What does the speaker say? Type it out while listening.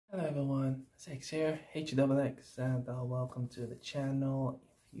Hello everyone, it's Hexx here, Hxxx, and welcome to the channel.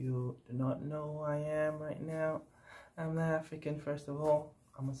 If you do not know who I am right now, I'm not African first of all.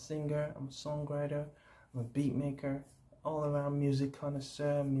 I'm a singer, I'm a songwriter, I'm a beat maker, all around music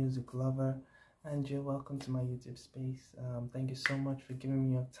connoisseur, music lover, and you're welcome to my YouTube space. Thank you so much for giving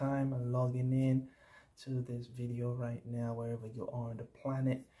me your time and logging in to this video right now, wherever you are on the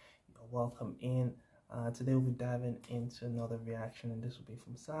planet. You're welcome in. Today we'll be diving into another reaction, and this will be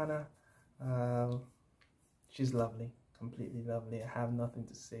from SANAH. She's lovely, completely lovely. I have nothing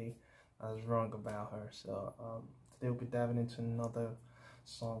to say I was wrong about her. So today we'll be diving into another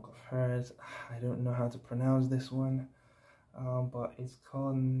song of hers. I don't know how to pronounce this one, but it's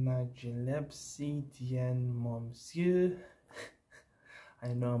called NAJLEPSZY dzień.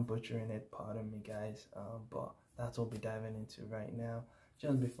 I know I'm butchering it, pardon me guys, but that's what we'll be diving into right now.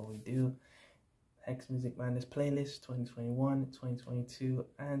 Just before we do, Hexx Music Madness playlist 2021, 2022,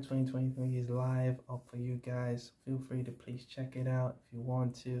 and 2023 is live up for you guys. Feel free to please check it out if you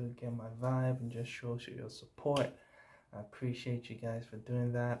want to get my vibe and just show your support. I appreciate you guys for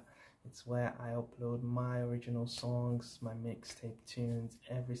doing that. It's where I upload my original songs, my mixtape tunes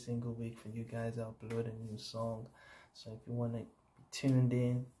every single week for you guys. I upload a new song. So if you want to be tuned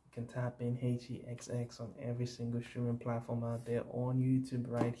in, you can tap in Hexx on every single streaming platform out there, on YouTube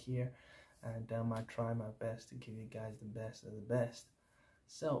right here. And I try my best to give you guys the best of the best.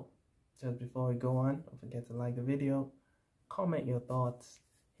 So, just before we go on, don't forget to like the video, comment your thoughts,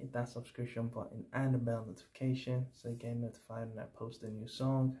 hit that subscription button and the bell notification so you get notified when I post a new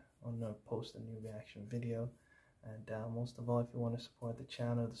song or post a new reaction video. And most of all, if you want to support the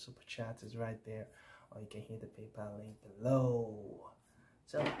channel, the super chat is right there, or you can hit the PayPal link below.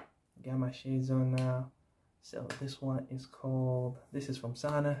 So, I got my shades on now. So this one is called, this is from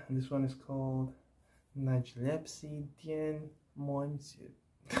SANAH, and this one is called NAJLEPSZY dzień, życiu.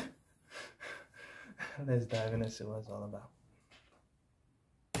 Let's dive in and see what it's all about.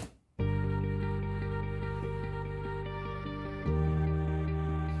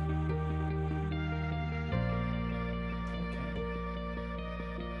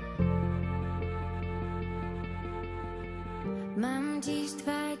 Mam dziś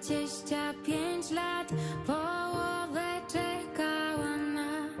 25 lat, połowę czekałam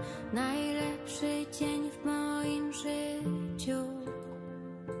na najlepszy dzień w moim życiu.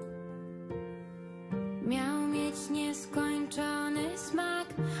 Miał mieć nieskończony smak,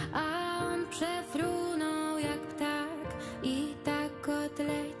 a on przefrunął jak ptak i tak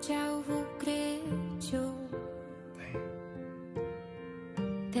odleciał w ukryciu.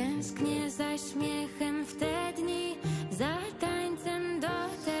 Tęsknię za śmiechem w te dni, za tańcem do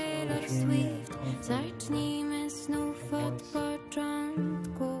Taylor Swift. Zacznijmy znów od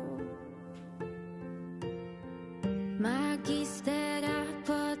początku. Magister, a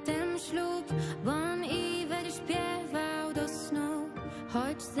potem ślub. Bon Iver śpiewał do snu.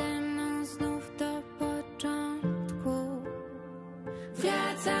 Chodź ze mną znów do początku.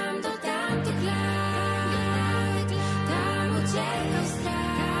 Wracam do tamtych lat. Tam uciekał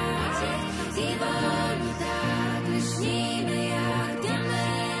strach i wolno tak lśnimy jak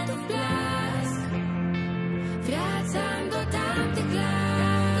diamentów blask.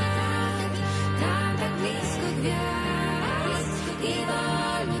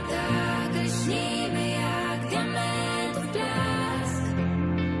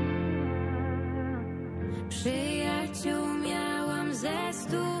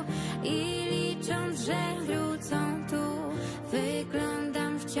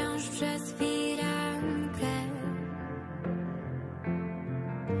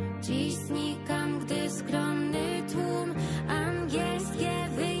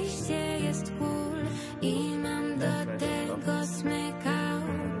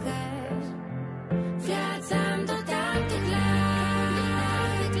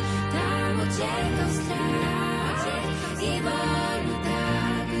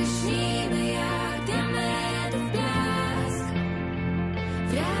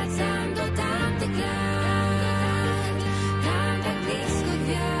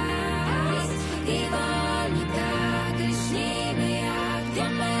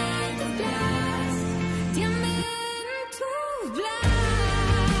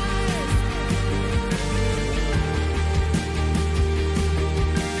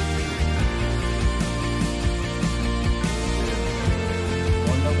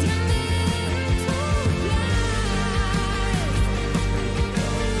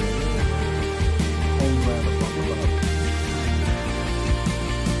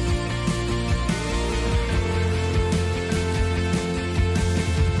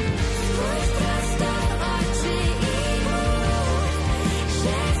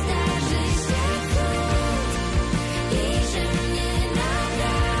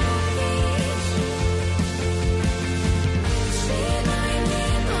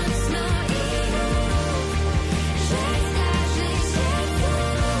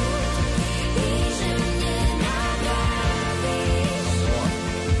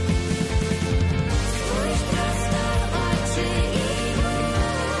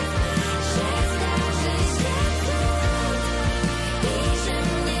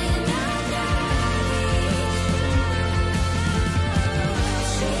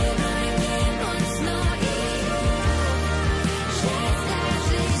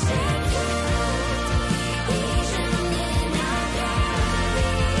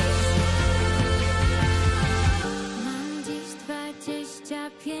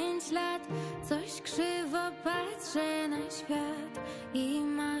 i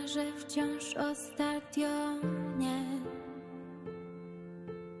marzę wciąż o stadionie.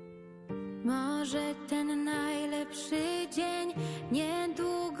 Może ten najlepszy dzień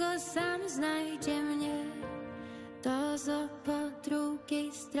niedługo sam znajdzie mnie, to zo po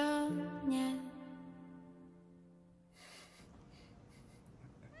drugiej stronie.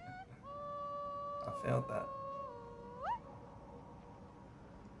 I felt that.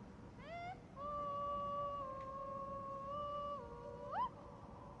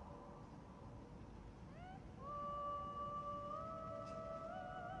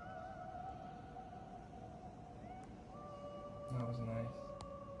 That was nice.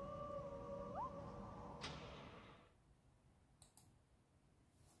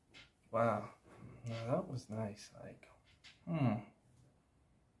 Wow, now that was nice. Like,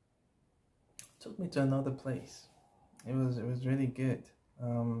 took me to another place. It was really good.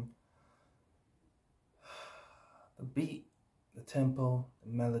 The beat, the tempo, the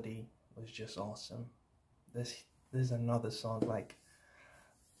melody was just awesome. This is another song. Like,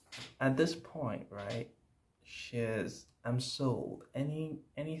 at this point, right? I'm sold. Any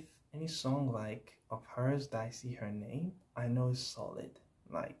song like of hers that I see her name, I know is solid.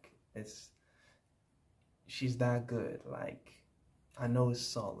 Like, she's that good. Like, I know it's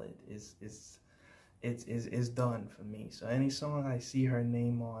solid. It's done for me. So any song I see her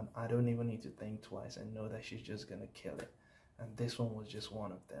name on, I don't even need to think twice. I know that she's just gonna kill it. And this one was just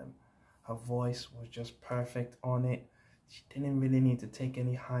one of them. Her voice was just perfect on it. She didn't really need to take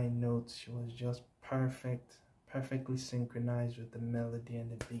any high notes. She was just perfectly synchronized with the melody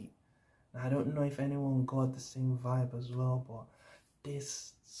and the beat. Now, I don't know if anyone got the same vibe as well, but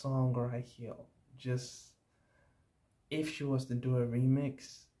this song right here, just, if she was to do a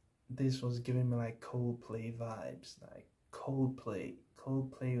remix, this was giving me like Coldplay vibes. Like, Coldplay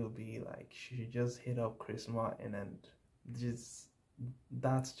would be like, she should just hit up Chris Martin, and just,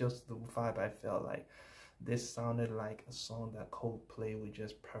 that's just the vibe I felt. Like, this sounded like a song that Coldplay would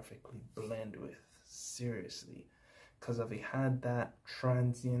just perfectly blend with, seriously, because of it had that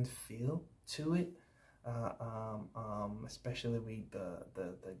transient feel to it, especially with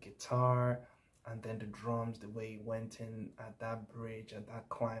the guitar and then the drums, the way it went in at that bridge, at that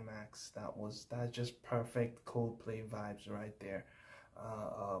climax. That's just perfect Coldplay vibes right there.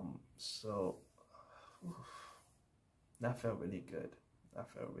 So that felt really good. That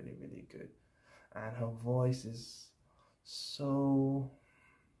felt really, really good. And her voice is so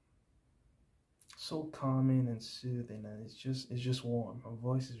calming and soothing, and it's just warm. Her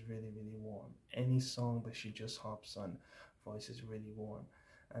voice is really, really warm. Any song that she just hops on, voice is really warm.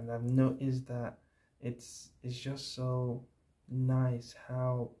 And I've noticed that it's just so nice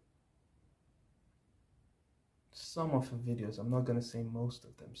how some of her videos, I'm not gonna say most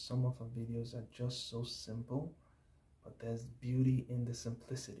of them, some of her videos are just so simple, but there's beauty in the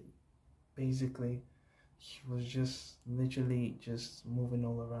simplicity. Basically, she was just literally just moving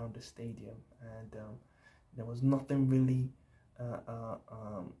all around the stadium, and there was nothing really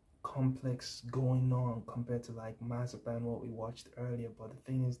complex going on compared to like Mazapan, what we watched earlier. But the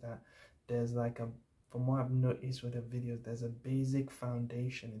thing is that there's like from what I've noticed with the videos, there's a basic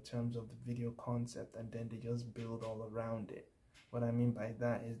foundation in terms of the video concept, and then they just build all around it. What I mean by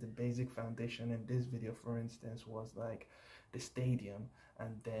that is the basic foundation in this video, for instance, was like the stadium,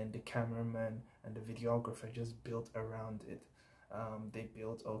 and then the cameraman and the videographer just built around it. They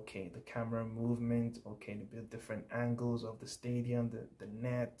built, okay, the camera movement, okay, they built different angles of the stadium, the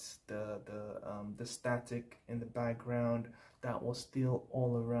nets, the static in the background, that was still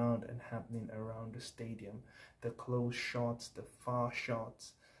all around and happening around the stadium. The close shots, the far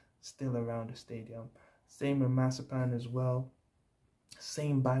shots, still around the stadium. Same with Mazapan as well.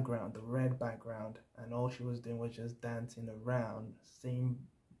 Same background, the red background, and all she was doing was just dancing around.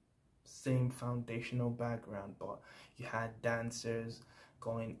 Same foundational background, but you had dancers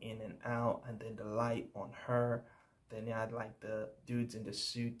going in and out, and then the light on her. Then you had like the dudes in the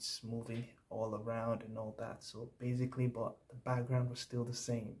suits moving all around and all that. So basically, but the background was still the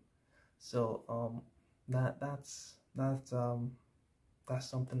same. So that's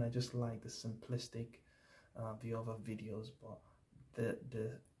something I just like, the simplistic view of her videos, but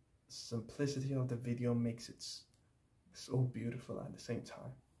the simplicity of the video makes it so beautiful at the same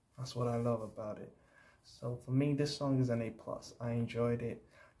time. That's what I love about it. So for me, this song is an A+. I enjoyed it.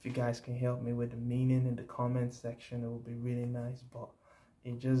 If you guys can help me with the meaning in the comment section, it would be really nice. But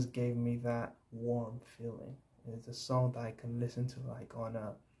it just gave me that warm feeling. It's a song that I can listen to like on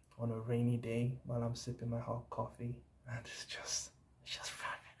a rainy day while I'm sipping my hot coffee, and it's just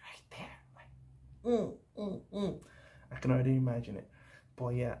right there. Like, I can already imagine it.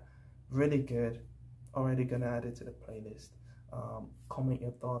 But yeah, really good. Already gonna add it to the playlist. comment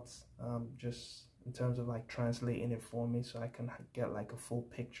your thoughts, just in terms of like translating it for me, so I can get like a full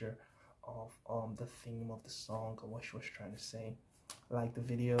picture of the theme of the song and what she was trying to say. Like the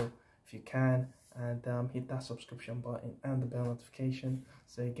video if you can, and hit that subscription button and the bell notification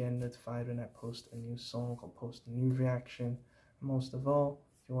so you get notified when I post a new song or post a new reaction. Most of all,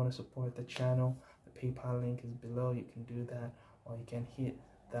 if you want to support the channel, the PayPal link is below. You can do that, or you can hit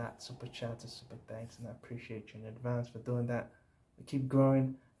that super chat to super thanks, and I appreciate you in advance for doing that. We keep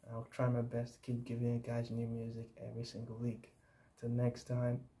growing, and I'll try my best to keep giving you guys new music every single week. Till next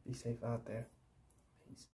time, be safe out there.